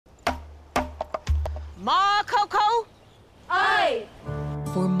Ma Coco? Aye!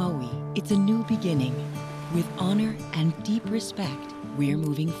 For Maui, it's a new beginning. With honor and deep respect, we're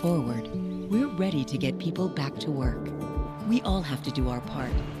moving forward. We're ready to get people back to work. We all have to do our part,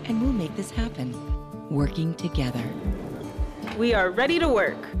 and we'll make this happen. Working together. We are ready to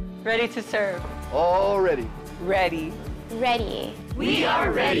work. Ready to serve. All ready. Ready. Ready. We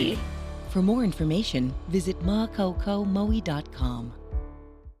are ready. For more information, visit makokomaui.com.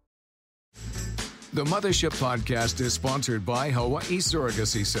 The Mothership Podcast is sponsored by Hawaii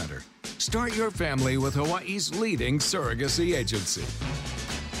Surrogacy Center. Start your family with Hawaii's leading surrogacy agency.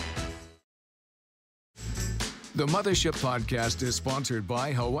 The Mothership Podcast is sponsored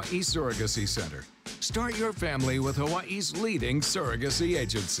by Hawaii Surrogacy Center. Start your family with Hawaii's leading surrogacy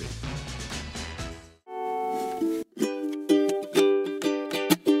agency.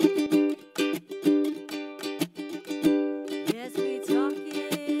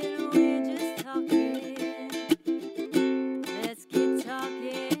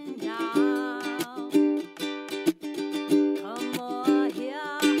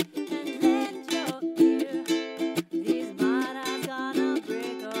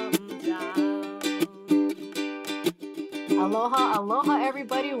 Aloha,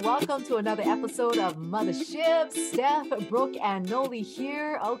 everybody. Welcome to another episode of Mothership. Steph, Brooke, and Noli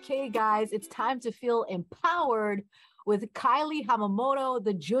here. Okay, guys, it's time to feel empowered with Kylie Hamamoto.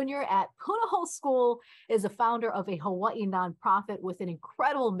 The junior at Punahou School is a founder of a Hawaii nonprofit with an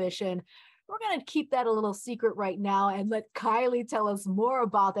incredible mission. We're going to keep that a little secret right now and let Kylie tell us more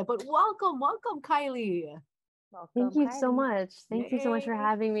about that. But welcome, Kylie. Welcome, Thank you so much. Thank you so much for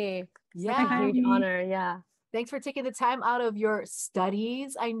having me. Yeah. It's a huge honor. Yeah. Thanks for taking the time out of your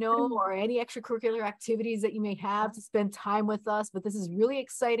studies, I know, or any extracurricular activities that you may have to spend time with us. But this is really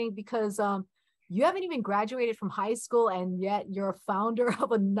exciting because you haven't even graduated from high school, and yet you're a founder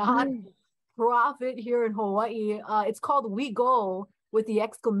of a non-profit here in Hawaii. It's called We Go with the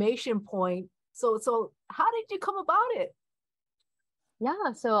exclamation point. So how did you come about it?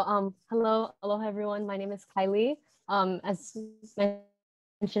 Yeah. So aloha everyone. My name is Kylie. As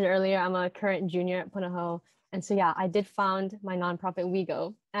mentioned earlier, I'm a current junior at Punahou. And so, yeah, I did found my nonprofit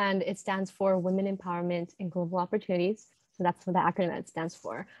WeGo, and it stands for Women Empowerment and Global Opportunities. So that's what the acronym that it stands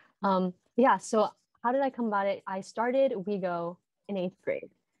for. So how did I come about it? I started WeGo in 8th grade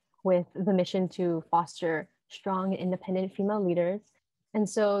with the mission to foster strong and independent female leaders. And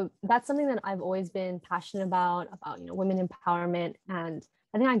so that's something that I've always been passionate about women empowerment. And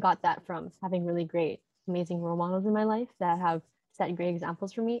I think I got that from having really great, amazing role models in my life that have set great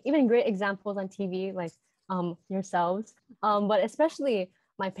examples for me, even great examples on TV, like yourselves, but especially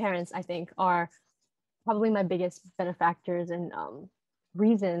my parents, I think, are probably my biggest benefactors and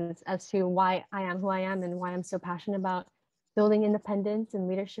reasons as to why I am who I am and why I'm so passionate about building independence and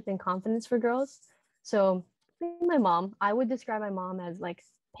leadership and confidence for girls. So my mom, I would describe my mom as like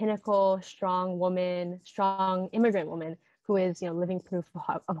pinnacle, strong woman, strong immigrant woman who is, living proof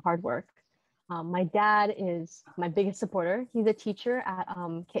of hard work. My dad is my biggest supporter. He's a teacher at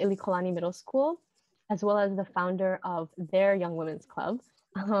Ke'elikolani Middle School, as well as the founder of their Young Women's Club.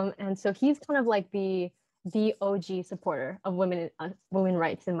 And so he's kind of like the OG supporter of women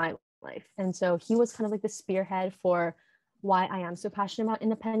rights in my life. And so he was kind of like the spearhead for why I am so passionate about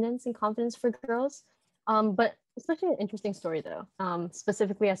independence and confidence for girls. But especially an interesting story though,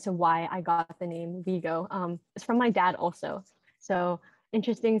 specifically as to why I got the name WeGo. It's from my dad also. So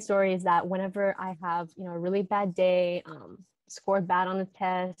interesting story is that whenever I have, a really bad day, scored bad on the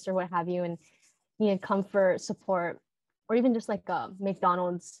test or what have you, and need comfort, support, or even just like a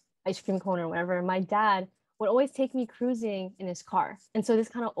McDonald's ice cream cone or whatever, my dad would always take me cruising in his car. And so this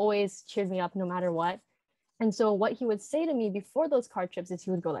kind of always cheered me up no matter what. And so what he would say to me before those car trips is he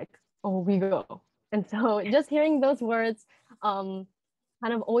would go like, "Oh, we go." And so just hearing those words kind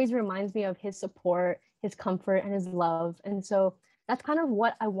of always reminds me of his support, his comfort, and his love. And so that's kind of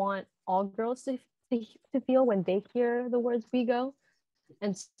what I want all girls to feel when they hear the words "we go."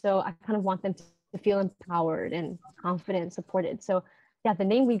 And so I kind of want them to feel empowered and confident, supported. So yeah, the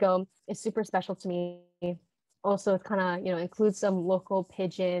name WeGo is super special to me. Also, it kind of, includes some local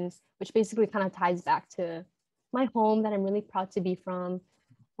pidgin, which basically kind of ties back to my home that I'm really proud to be from.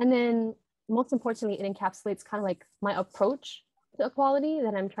 And then most importantly, it encapsulates kind of like my approach to equality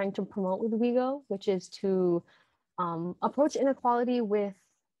that I'm trying to promote with WeGo, which is to approach inequality with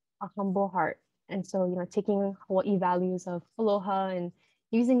a humble heart. And so, taking Hawaii values of aloha and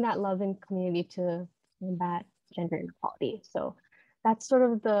using that love and community to combat gender inequality. So that's sort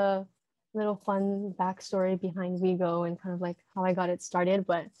of the little fun backstory behind WeGo and kind of like how I got it started.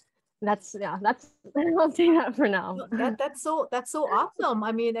 But that's I'll say that for now. That's so awesome.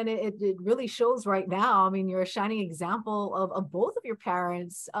 I mean, and it really shows right now. I mean, you're a shining example of both of your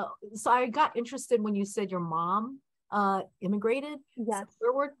parents. So I got interested when you said your mom immigrated. Yes.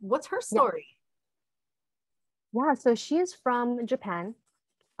 So what's her story? Yeah, so she is from Japan.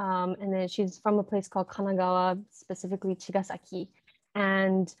 And then she's from a place called Kanagawa, specifically Chigasaki.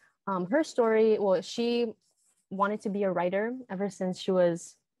 And her story, well, she wanted to be a writer ever since she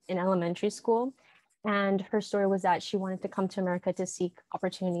was in elementary school. And her story was that she wanted to come to America to seek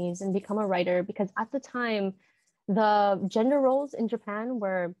opportunities and become a writer, because at the time, the gender roles in Japan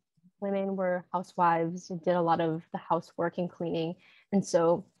were women were housewives, did a lot of the housework and cleaning. And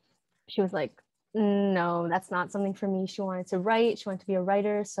so she was like, no, that's not something for me. She wanted to write, she wanted to be a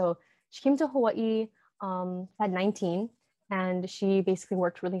writer. So she came to Hawaii at 19, and she basically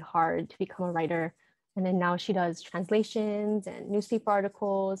worked really hard to become a writer. And then now she does translations and newspaper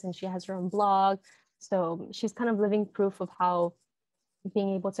articles, and she has her own blog. So she's kind of living proof of how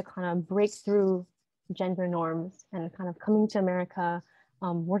being able to kind of break through gender norms and kind of coming to America,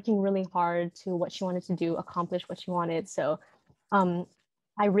 working really hard to what she wanted to do, accomplish what she wanted. So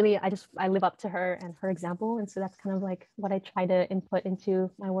I live up to her and her example. And so that's kind of like what I try to input into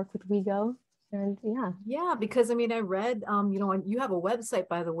my work with WeGo. And yeah, because I mean, I read, and you have a website,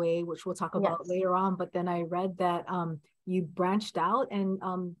 by the way, which we'll talk about later on, but then I read that you branched out, and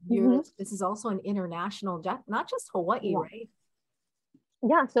this is also an international, not just Hawaii, right?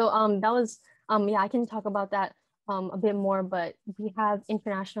 Yeah, so that was, I can talk about that a bit more, but we have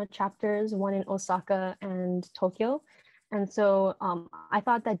international chapters, one in Osaka and Tokyo. And so I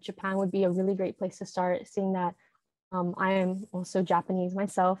thought that Japan would be a really great place to start, seeing that I am also Japanese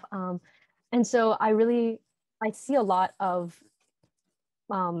myself. And so I see a lot of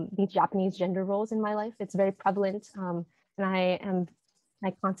these Japanese gender roles in my life. It's very prevalent. And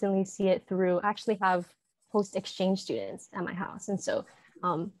I constantly see it through, I actually have host exchange students at my house. And so,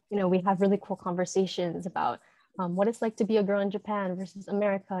 we have really cool conversations about what it's like to be a girl in Japan versus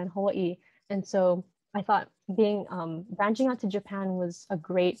America and Hawaii. And so I thought branching out to Japan was a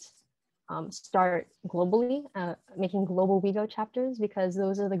great start globally, making global WeGo chapters, because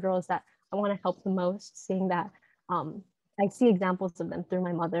those are the girls that I want to help the most, seeing that I see examples of them through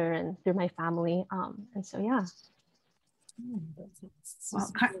my mother and through my family. And so, yeah.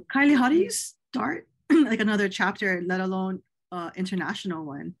 Well, Kylie, how do you start like another chapter, let alone international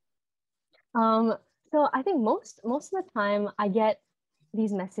one? So I think most of the time I get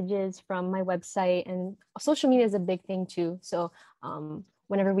these messages from my website, and social media is a big thing too. So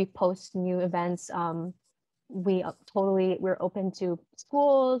whenever we post new events, we're open to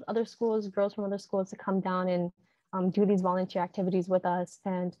schools, other schools, girls from other schools to come down and do these volunteer activities with us.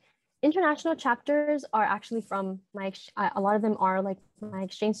 And international chapters are actually from a lot of them are like my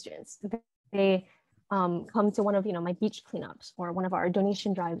exchange students. They come to one of my beach cleanups or one of our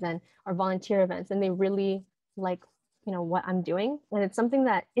donation drives and our volunteer events, and they really like what I'm doing. And it's something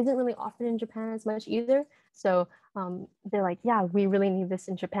that isn't really offered in Japan as much either. So they're like, yeah, we really need this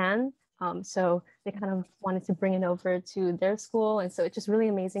in Japan. So they kind of wanted to bring it over to their school. And so it's just really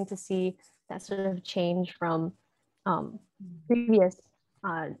amazing to see that sort of change from previous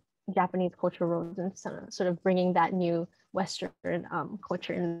Japanese cultural roles and sort of bringing that new Western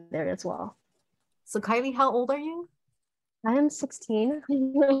culture in there as well. So Kylie, how old are you? I am 16.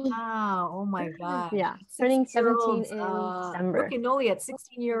 Wow, oh my God. Yeah, turning 17 in December. Brooke and Noli, at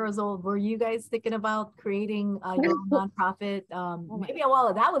 16 years old, were you guys thinking about creating your own nonprofit? Maybe,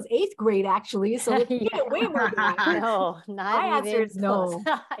 well, that was 8th grade actually, so let's get it way more back. No, My answer is no.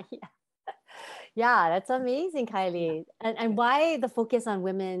 Yeah, that's amazing, Kylie. And why the focus on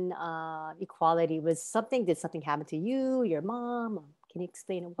women equality? Did something happen to you, your mom? Can you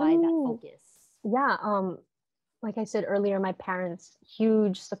explain why that focus? Yeah, like I said earlier, my parents,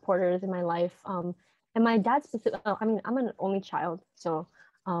 huge supporters in my life. And my dad I'm an only child. So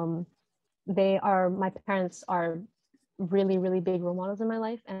my parents are really, really big role models in my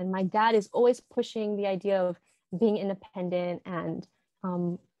life. And my dad is always pushing the idea of being independent and,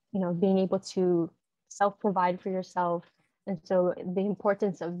 being able to self-provide for yourself. And so the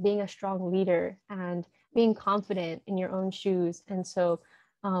importance of being a strong leader and being confident in your own shoes. And so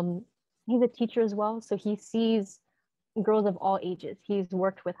he's a teacher as well. So he sees girls of all ages. He's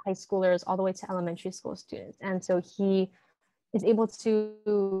worked with high schoolers all the way to elementary school students. And so he is able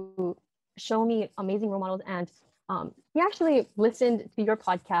to show me amazing role models. And he actually listened to your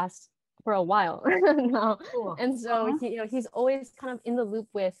podcast for a while now. Cool. And so he's always kind of in the loop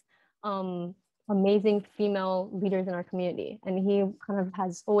with amazing female leaders in our community. And he kind of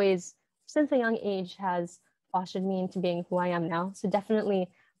has always, since a young age, has fostered me into being who I am now. So definitely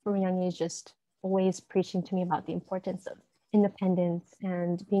from a young age just always preaching to me about the importance of independence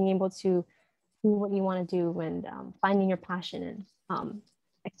and being able to do what you want to do and finding your passion and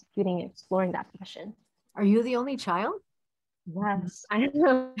executing and exploring that passion. Are you the only child? Yes, I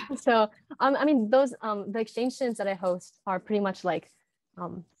know. So, I mean, those the exchange students that I host are pretty much like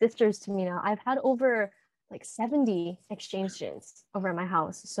sisters to me now. I've had over like 70 exchange students over at my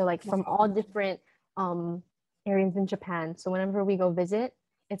house. So, like from all different areas in Japan. So, whenever we go visit,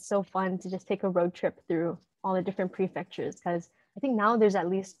 it's so fun to just take a road trip through all the different prefectures. Because I think now there's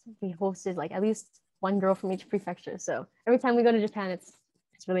we hosted like at least one girl from each prefecture. So every time we go to Japan, it's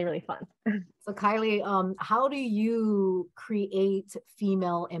really, really fun. So Kylie, how do you create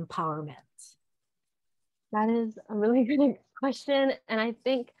female empowerment? That is a really good question. And I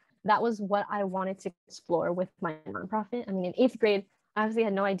think that was what I wanted to explore with my nonprofit. I mean, in 8th grade, I obviously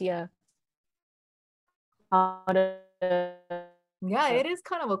had no idea how to. Yeah, it is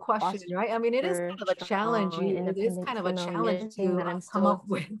kind of a question, right? I mean, it is kind of a challenge. It is kind of a challenge to come up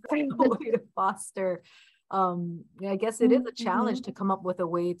with a way to foster. I guess it is a challenge to come up with a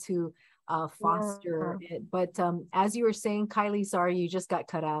way to foster it. But as you were saying, Kylie, sorry, you just got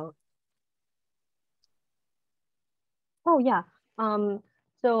cut out. Oh, yeah.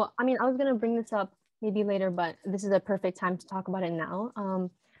 So, I mean, I was going to bring this up maybe later, but this is a perfect time to talk about it now.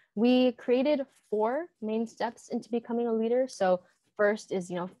 We created 4 main steps into becoming a leader. So first is,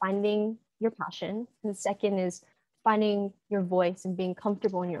 finding your passion. And the second is finding your voice and being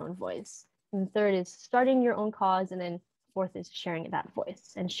comfortable in your own voice. And the third is starting your own cause. And then fourth is sharing that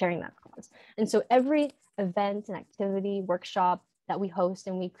voice and sharing that cause. And so every event and activity, workshop that we host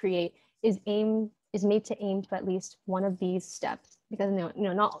and we create is made to aim to at least one of these steps, because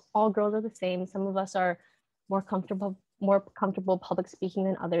not all girls are the same. Some of us are more comfortable public speaking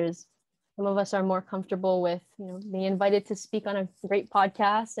than others. Some of us are more comfortable with being invited to speak on a great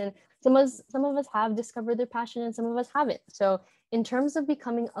podcast, and some of us have discovered their passion and some of us haven't. So in terms of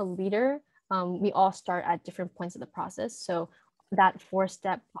becoming a leader, we all start at different points of the process. So that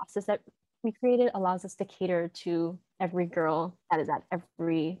 4-step process that we created allows us to cater to every girl that is at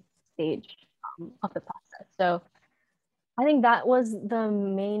every stage of the process. So I think that was the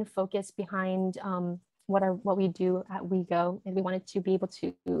main focus behind what we do at WeGo, and we wanted to be able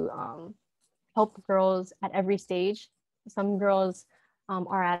to help girls at every stage. Some girls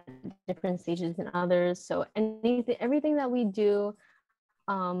are at different stages than others. So everything that we do,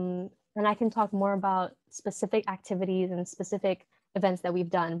 and I can talk more about specific activities and specific events that we've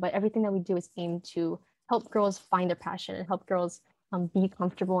done, but everything that we do is aimed to help girls find their passion and help girls be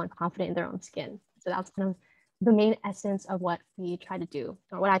comfortable and confident in their own skin. So that's kind of the main essence of what we try to do,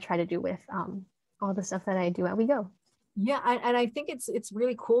 or what I try to do with all the stuff that I do at WeGo. Yeah, and I think it's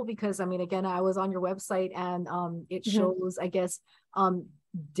really cool because, I mean, again, I was on your website and it shows, I guess,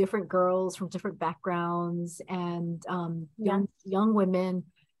 different girls from different backgrounds and young women,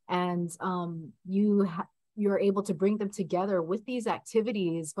 and you're able to bring them together with these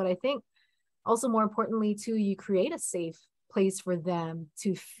activities. But I think also more importantly too, you create a safe place for them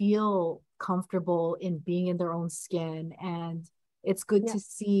to feel comfortable in being in their own skin. And it's good to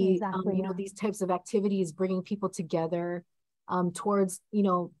see, these types of activities bringing people together towards,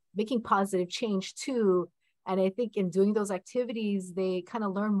 making positive change too. And I think in doing those activities, they kind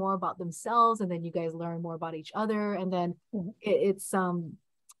of learn more about themselves, and then you guys learn more about each other. And then it's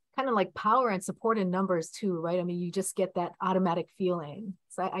kind of like power and support in numbers too, right? I mean, you just get that automatic feeling.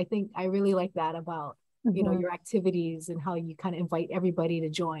 So I think I really like that about, your activities and how you kind of invite everybody to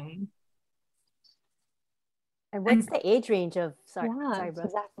join. And what's the age range of, sorry, bro.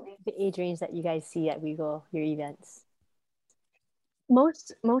 Exactly. The age range that you guys see at WeGo, your events?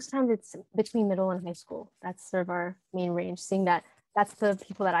 Most times it's between middle and high school. That's sort of our main range, seeing that that's the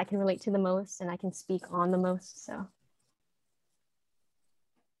people that I can relate to the most and I can speak on the most. So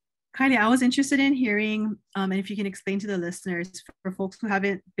Kylie, I was interested in hearing, and if you can explain to the listeners, for folks who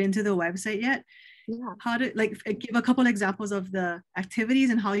haven't been to the website yet, how to give a couple examples of the activities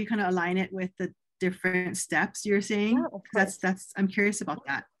and how you kind of align it with the different steps you're saying. That's I'm curious about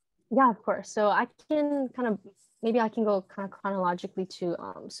that. Yeah, of course. So I can maybe I can go kind of chronologically too.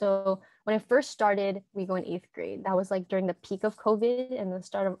 So when I first started WeGo in 8th grade, that was like during the peak of COVID and the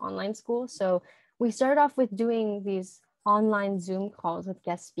start of online school. So we started off with doing these online Zoom calls with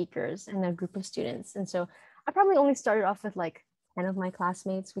guest speakers and a group of students. And so I probably only started off with like 10 of my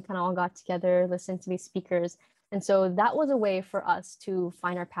classmates. We kind of all got together, listened to these speakers. And so that was a way for us to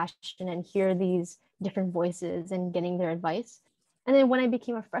find our passion and hear these different voices and getting their advice. And then when I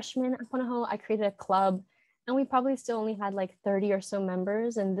became a freshman at Punahou, I created a club, and we probably still only had like 30 or so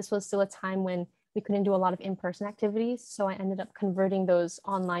members. And this was still a time when we couldn't do a lot of in-person activities. So I ended up converting those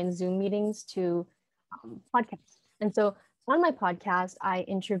online Zoom meetings to podcasts. And so on my podcast, I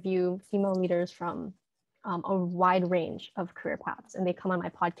interview female leaders from a wide range of career paths, and they come on my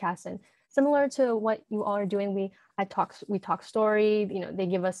podcast. And similar to what you all are doing, we talk story. You know, they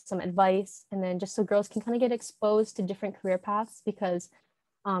give us some advice, and then just so girls can kind of get exposed to different career paths, because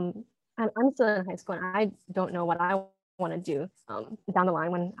I'm still in high school and I don't know what I want to do down the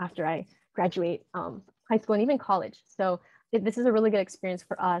line after I graduate high school and even college. So this is a really good experience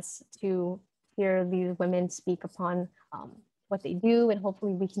for us to hear these women speak upon what they do, and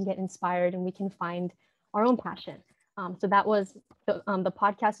hopefully we can get inspired and we can find our own passion. So that was the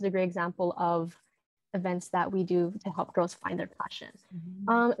podcast is a great example of events that we do to help girls find their passion.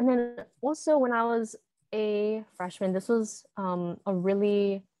 And then also when I was a freshman, this was a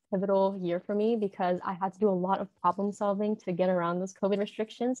really pivotal year for me because I had to do a lot of problem solving to get around those COVID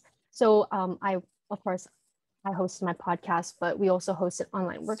restrictions. So of course, I hosted my podcast, but we also hosted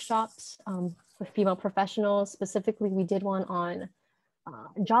online workshops with female professionals. Specifically, we did one on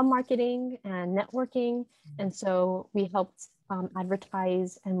job marketing and networking. And so we helped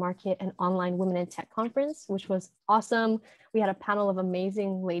advertise and market an online Women in Tech conference, which was awesome. We had a panel of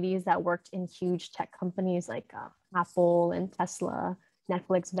amazing ladies that worked in huge tech companies like Apple and Tesla,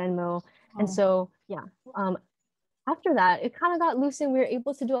 Netflix, Venmo. And so, yeah, after that, it kind of got loosened. We were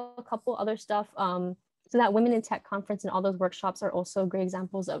able to do a couple other stuff. So that Women in Tech conference and all those workshops are also great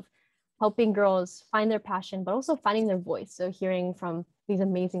examples of helping girls find their passion, but also finding their voice. So hearing from these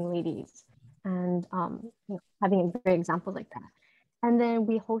amazing ladies and having great examples like that. And then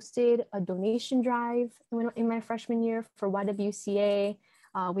we hosted a donation drive in my freshman year for YWCA.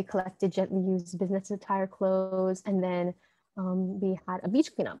 We collected gently used business attire clothes. And then we had a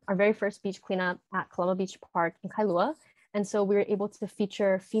beach cleanup, our very first beach cleanup at Kalama Beach Park in Kailua. And so we were able to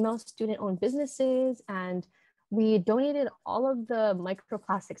feature female student-owned businesses, and we donated all of the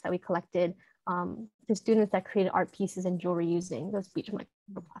microplastics that we collected to students that created art pieces and jewelry using those beach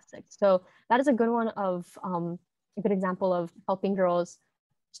microplastics. So that is a good one of a good example of helping girls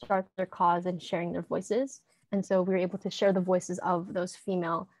start their cause and sharing their voices. And so we were able to share the voices of those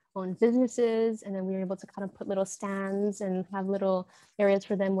female-owned businesses, and then we were able to kind of put little stands and have little areas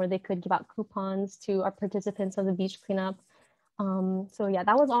for them where they could give out coupons to our participants of the beach cleanup. So yeah,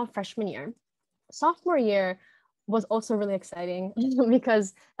 that was all freshman year. Sophomore year was also really exciting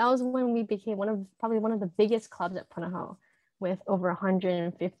because that was when we became probably one of the biggest clubs at Punahou with over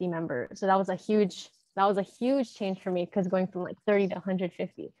 150 members. So that was a huge change for me, because going from like 30 to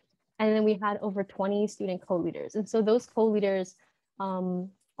 150. And then we had over 20 student co-leaders. And so those co-leaders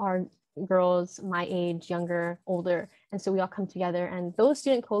are girls my age, younger, older. And so we all come together, and those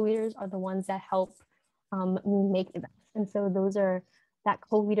student co-leaders are the ones that help me make events. And so that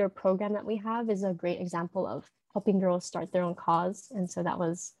co-leader program that we have is a great example of helping girls start their own cause. And so that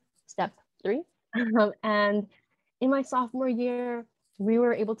was step 3. And in my sophomore year, we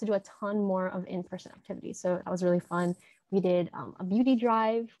were able to do a ton more of in-person activities. So that was really fun. We did a beauty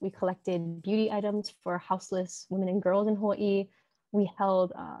drive. We collected beauty items for houseless women and girls in Hawaii. We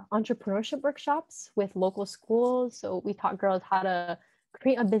held entrepreneurship workshops with local schools. So we taught girls how to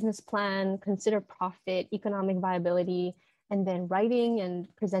create a business plan, consider profit, economic viability, and then writing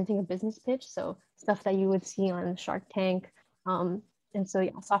and presenting a business pitch. So stuff that you would see on Shark Tank. And so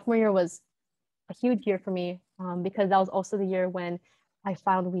yeah, sophomore year was a huge year for me because that was also the year when I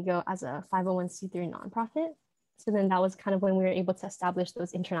filed WeGo as a 501c3 nonprofit. So then that was kind of when we were able to establish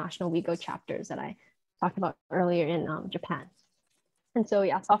those international WeGo chapters that I talked about earlier in Japan. And so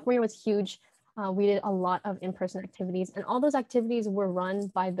yeah, sophomore year was huge. We did a lot of in-person activities, and all those activities were run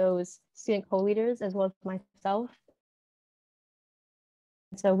by those student co-leaders as well as myself.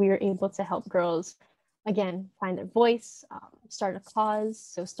 So we were able to help girls, again, find their voice, start a cause.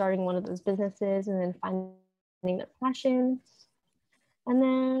 So starting one of those businesses and then finding their passion. And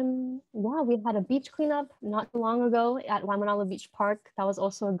then, yeah, we had a beach cleanup not too long ago at Waimanalo Beach Park. That was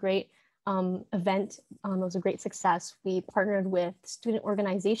also a great event. It was a great success. We partnered with student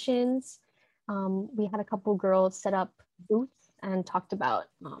organizations. We had a couple girls set up booths and talked about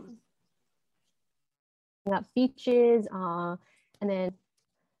beaches. And then,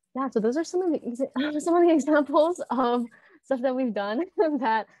 yeah, so those are some of the examples of stuff that we've done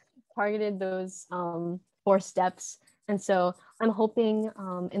that targeted those 4 steps. And so I'm hoping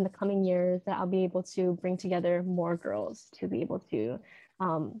in the coming years that I'll be able to bring together more girls to be able to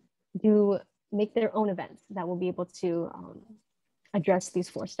make their own events that will be able to address these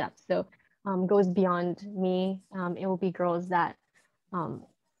 4 steps. So goes beyond me. It will be girls that,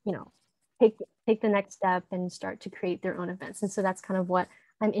 take the next step and start to create their own events. And so that's kind of what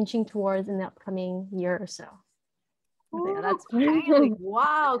I'm inching towards in the upcoming year or so. Ooh, Yeah, that's Kylie.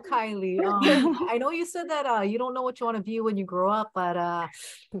 Wow, Kylie. I know you said that you don't know what you want to be when you grow up, but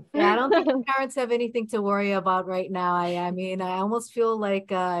yeah, I don't think your parents have anything to worry about right now. I mean, I almost feel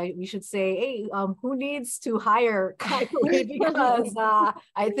like we should say, hey, who needs to hire Kylie? Because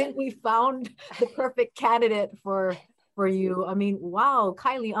I think we found the perfect candidate for you. I mean, wow,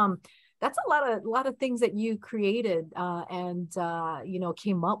 Kylie. That's a lot of things that you created and you know,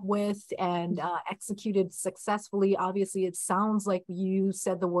 came up with and executed successfully. Obviously, it sounds like you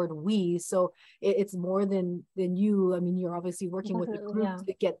said the word we, so it's more than you. I mean, you're obviously working with the group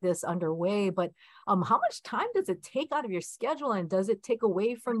to get this underway. But how much time does it take out of your schedule, and does it take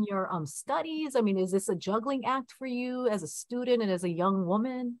away from your studies? I mean, is this a juggling act for you as a student and as a young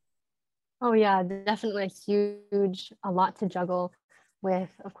woman? Oh yeah, definitely a lot to juggle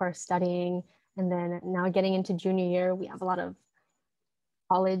with, of course, studying, and then now getting into junior year, we have a lot of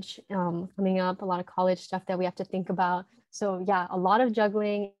college coming up, a lot of college stuff that we have to think about. So yeah, a lot of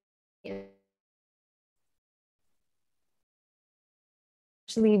juggling.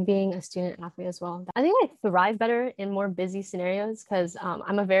 Actually being a student athlete as well. I think I thrive better in more busy scenarios because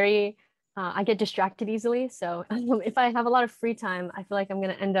I'm a very, I get distracted easily. So if I have a lot of free time, I feel like I'm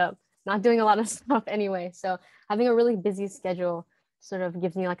going to end up not doing a lot of stuff anyway. So having a really busy schedule sort of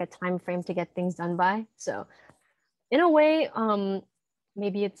gives me like a time frame to get things done by. So in a way,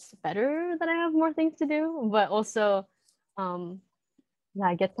 maybe it's better that I have more things to do, but also, yeah,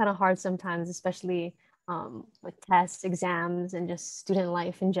 it gets kind of hard sometimes, especially with tests, exams, and just student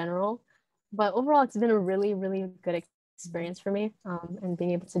life in general. But overall, it's been a really, really good experience for me, and being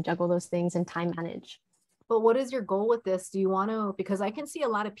able to juggle those things and time manage. But what is your goal with this? Do you want to, because I can see a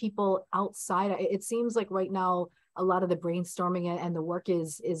lot of people outside. It seems like right now, a lot of the brainstorming and the work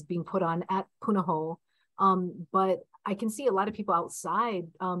is being put on at Punahou. But I can see a lot of people outside,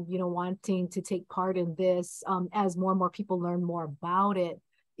 you know, wanting to take part in this as more and more people learn more about it.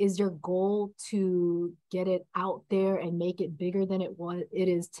 Is your goal to get it out there and make it bigger than it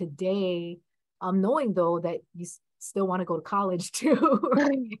is today? Knowing though that you still want to go to college too.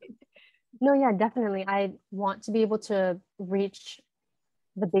 Right? No, yeah, definitely. I want to be able to reach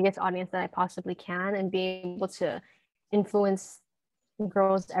the biggest audience that I possibly can and be able to influence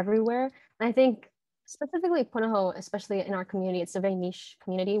girls everywhere. And I think specifically Punahou, especially in our community, it's a very niche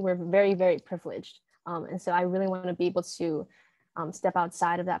community. We're very, very privileged. And so I really want to be able to step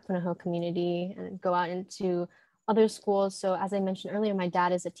outside of that Punahou community and go out into other schools. So as I mentioned earlier, my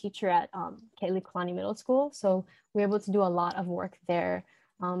dad is a teacher at Ke'li Kalani Middle School. So we're able to do a lot of work there.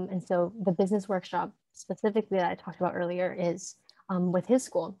 And so the business workshop specifically that I talked about earlier is with his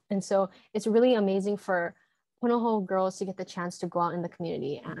school. And so it's really amazing for Punahou girls to get the chance to go out in the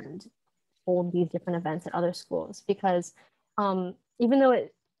community and hold these different events at other schools, because even though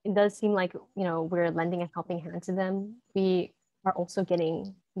it does seem like, you know, we're lending a helping hand to them, we are also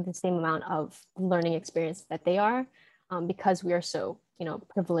getting the same amount of learning experience that they are, because we are so, you know,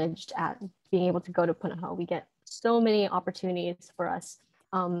 privileged at being able to go to Punahou. We get so many opportunities for us,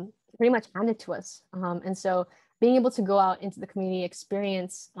 pretty much handed to us. And so being able to go out into the community,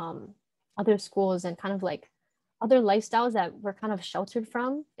 experience other schools and kind of like other lifestyles that we're kind of sheltered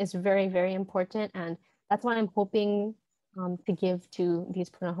from is very, very important. And that's what I'm hoping to give to these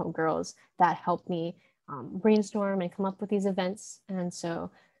Punahou girls that help me brainstorm and come up with these events. And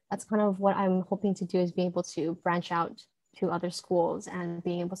so that's kind of what I'm hoping to do, is be able to branch out to other schools and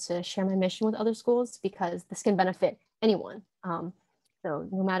being able to share my mission with other schools, because this can benefit anyone. So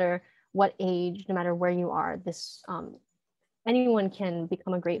no matter what age, no matter where you are, this anyone can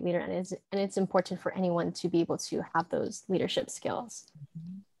become a great leader, and it's important for anyone to be able to have those leadership skills.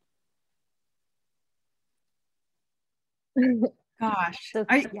 Gosh, So,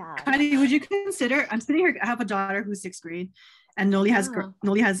 yeah. Kylie, would you consider? I'm sitting here. I have a daughter who's 6th grade, and Noli has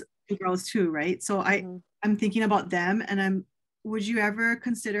 2 girls too, right? So I'm thinking about them, and would you ever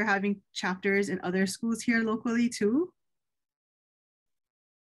consider having chapters in other schools here locally too?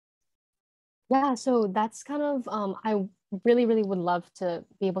 Yeah, so that's kind of I really, really would love to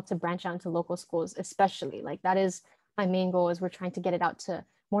be able to branch out into local schools, especially. Like, that is my main goal, is we're trying to get it out to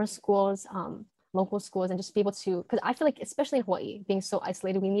more schools, local schools, and just be able to, because I feel like, especially in Hawaii, being so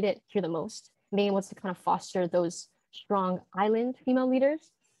isolated, we need it here the most, being able to kind of foster those strong island female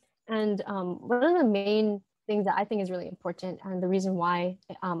leaders. And one of the main things that I think is really important, and the reason why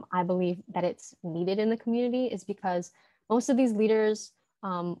I believe that it's needed in the community, is because most of these leaders,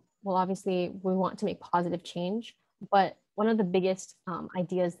 well, obviously we want to make positive change, but one of the biggest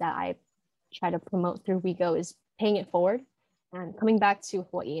ideas that I try to promote through WeGo is paying it forward and coming back to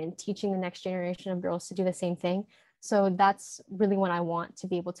Hawaii and teaching the next generation of girls to do the same thing. So that's really what I want to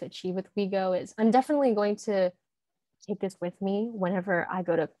be able to achieve with WeGo. Is I'm definitely going to take this with me whenever I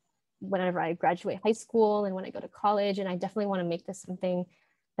graduate high school and when I go to college. And I definitely want to make this something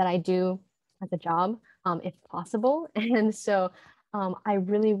that I do as a job, if possible. And so I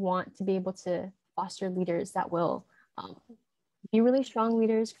really want to be able to foster leaders that will be really strong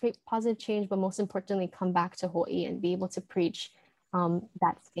leaders, create positive change, but most importantly, come back to Hawaii and be able to preach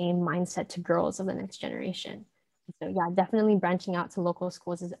that same mindset to girls of the next generation. So yeah, definitely branching out to local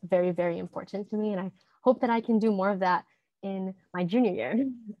schools is very, very important to me. And I hope that I can do more of that in my junior year.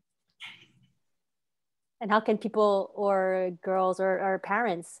 And how can people or girls or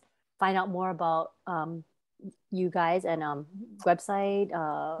parents find out more about you guys and website,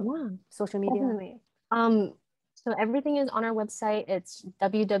 social media? Definitely. So everything is on our website. It's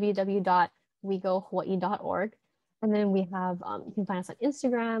www.wegohawaii.org. And then we have, you can find us on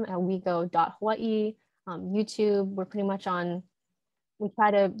Instagram at wego.hawaii, YouTube. We're pretty much we try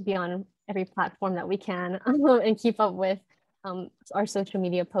to be on every platform that we can and keep up with our social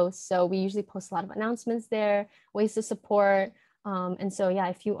media posts. So we usually post a lot of announcements there, ways to support. And so, yeah,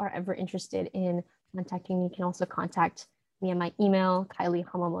 if you are ever interested in contacting me, you can also contact me at my email,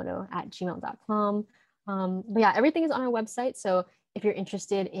 kailihamamoto@gmail.com. But yeah, everything is on our website. So if you're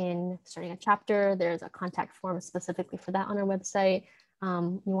interested in starting a chapter, there's a contact form specifically for that on our website.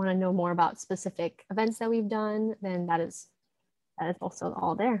 You want to know more about specific events that we've done, then that is also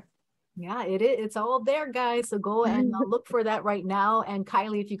all there. Yeah, it's all there, guys. So go and look for that right now. And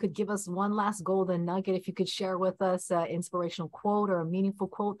Kylie, if you could give us one last golden nugget, if you could share with us an inspirational quote or a meaningful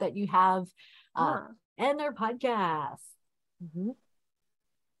quote that you have, end our podcast.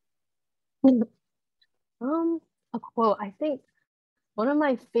 A quote. I think one of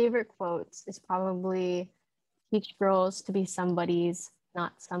my favorite quotes is probably teach girls to be somebody's,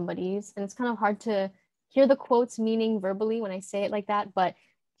 not somebody's. And it's kind of hard to hear the quote's meaning verbally when I say it like that, but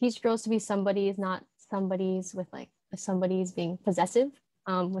teach girls to be somebody's, not somebody's, with like somebody's being possessive,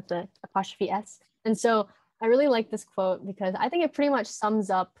 with the apostrophe S. And so I really like this quote because I think it pretty much sums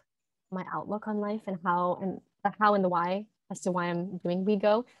up my outlook on life and how and the why as to why I'm doing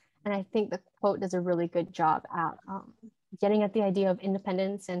WeGo. And I think the quote does a really good job at getting at the idea of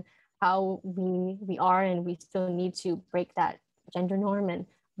independence and how we are and we still need to break that gender norm and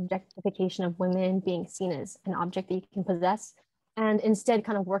objectification of women being seen as an object that you can possess, and instead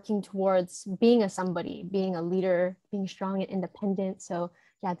kind of working towards being a somebody, being a leader, being strong and independent. So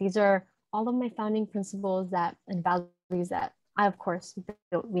yeah, these are all of my founding principles and values that I, of course,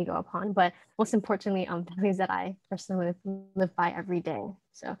 built WeGo upon, but most importantly, values that I personally live by every day.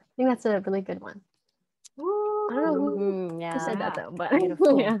 So I think that's a really good one. Ooh, I don't know who said that though, but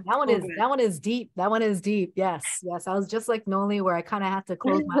yeah. That one is deep. That one is deep. Yes. I was just like Noli, where I kind of have to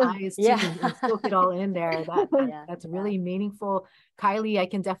close my eyes too and soak it all in there. That's really meaningful. Kylie, I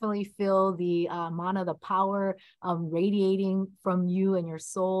can definitely feel the mana, the power radiating from you and your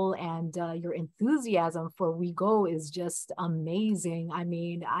soul, and your enthusiasm for WeGo is just amazing. I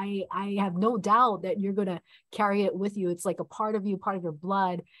mean, I have no doubt that you're gonna carry it with you. It's like a part of you, part of your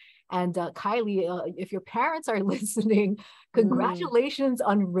blood. And Kylie, if your parents are listening, congratulations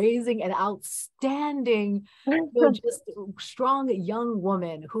on raising an outstanding, just strong young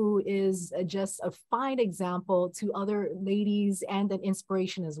woman who is just a fine example to other ladies and an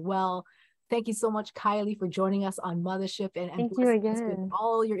inspiration as well. Thank you so much, Kylie, for joining us on Mothership and thank you again with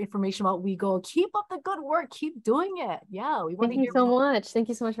all your information about WeGo. Keep up the good work. Keep doing it. Yeah, we want to hear so much. Thank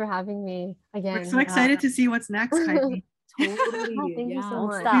you so much for having me again. We're so excited to see what's next, Kylie. Totally. Thank you so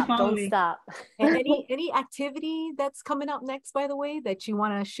much. Don't stop. And any activity that's coming up next, by the way, that you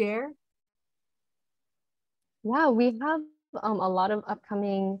want to share? Yeah, we have a lot of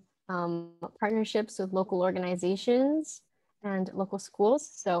upcoming partnerships with local organizations and local schools.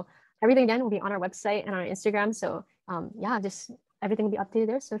 So everything again will be on our website and on our Instagram. So yeah, just everything will be updated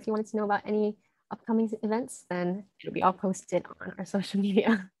there. So if you wanted to know about any upcoming events, then it'll be all posted on our social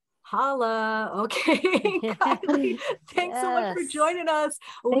media. Holla. Okay. Kylie, thanks so much for joining us.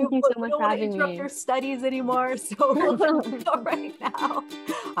 Thank you so much for having me. We don't want to interrupt your studies anymore, so we'll go right now.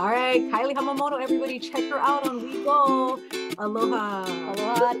 All right, Kylie Hamamoto, everybody, check her out on WeGo. Aloha.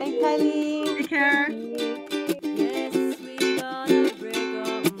 Aloha. Thanks, Kylie. Take care.